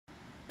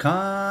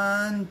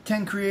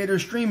Content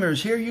creators,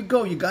 streamers, here you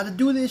go. You got to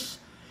do this.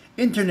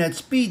 Internet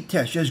speed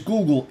test. Just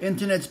Google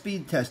internet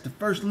speed test. The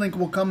first link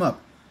will come up.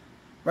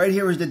 Right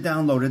here is the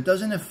download. It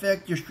doesn't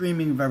affect your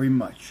streaming very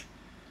much.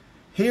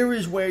 Here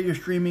is where your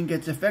streaming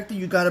gets affected.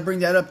 You got to bring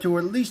that up to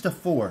at least a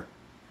 4.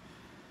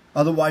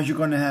 Otherwise, you're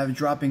going to have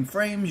dropping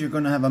frames. You're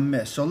going to have a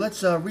miss. So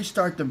let's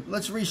restart the.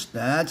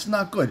 That's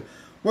not good.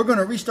 We're going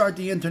to restart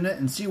the internet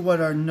and see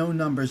what our no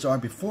numbers are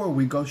before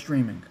we go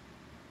streaming.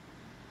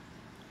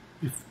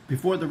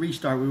 Before the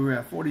restart, we were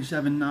at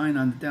 47.9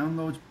 on the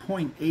downloads,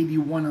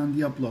 0.81 on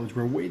the uploads.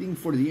 We're waiting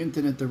for the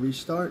internet to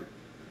restart.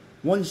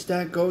 Once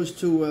that goes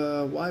to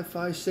a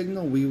Wi-Fi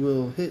signal, we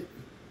will hit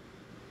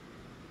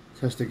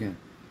test again.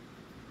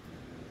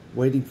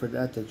 Waiting for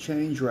that to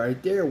change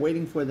right there.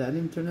 Waiting for that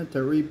internet to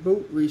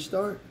reboot,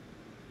 restart.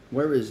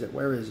 Where is it?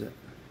 Where is it?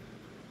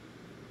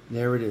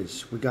 There it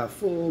is. We got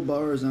full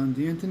bars on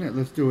the internet.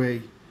 Let's do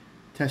a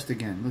test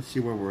again. Let's see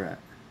where we're at.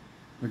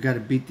 We got to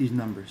beat these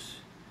numbers.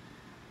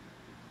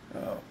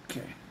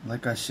 Okay,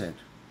 like I said,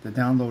 the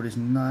download is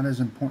not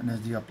as important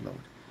as the upload.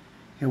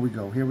 Here we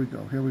go, here we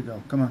go, here we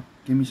go. Come on,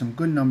 give me some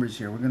good numbers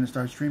here. We're going to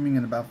start streaming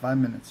in about 5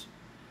 minutes.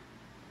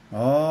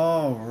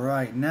 All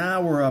right,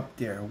 now we're up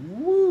there.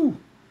 Woo!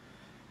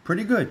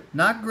 Pretty good.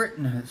 Not great.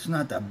 It's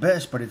not the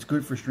best, but it's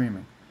good for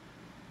streaming.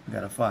 We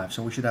got a 5,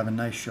 so we should have a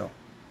nice show.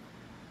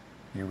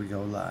 Here we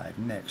go live.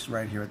 Next,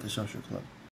 right here at the Social Club.